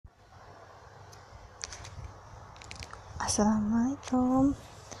Assalamualaikum.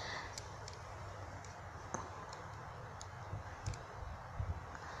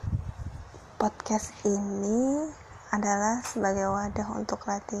 Podcast ini adalah sebagai wadah untuk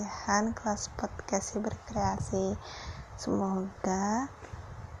latihan kelas podcast siberkreasi. Semoga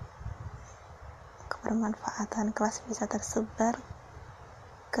kebermanfaatan kelas bisa tersebar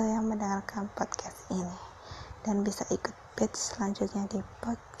ke yang mendengarkan podcast ini dan bisa ikut batch selanjutnya di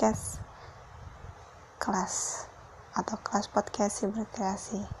podcast kelas atau kelas podcast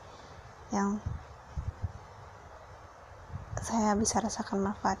siberkreasi yang saya bisa rasakan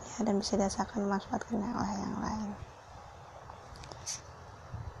manfaatnya dan bisa dirasakan manfaatnya oleh yang lain.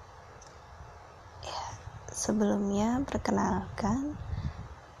 Ya, sebelumnya perkenalkan,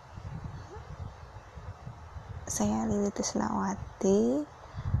 saya Lili Tisnawati,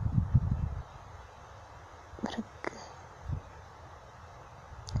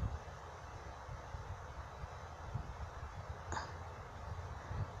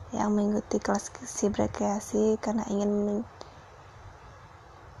 yang mengikuti kelas siberkreasi karena ingin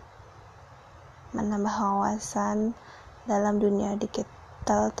menambah wawasan dalam dunia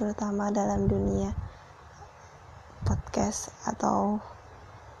digital, terutama dalam dunia podcast atau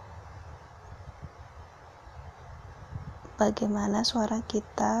bagaimana suara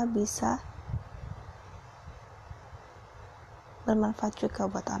kita bisa bermanfaat juga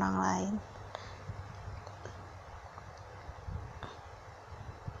buat orang lain.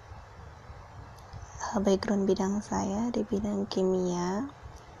 Background bidang saya di bidang kimia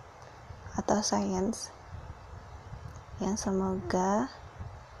atau sains, yang semoga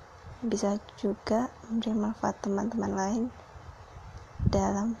bisa juga memberi manfaat teman-teman lain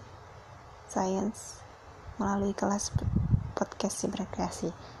dalam sains melalui kelas podcast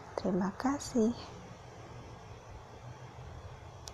siberkreasi. Terima kasih.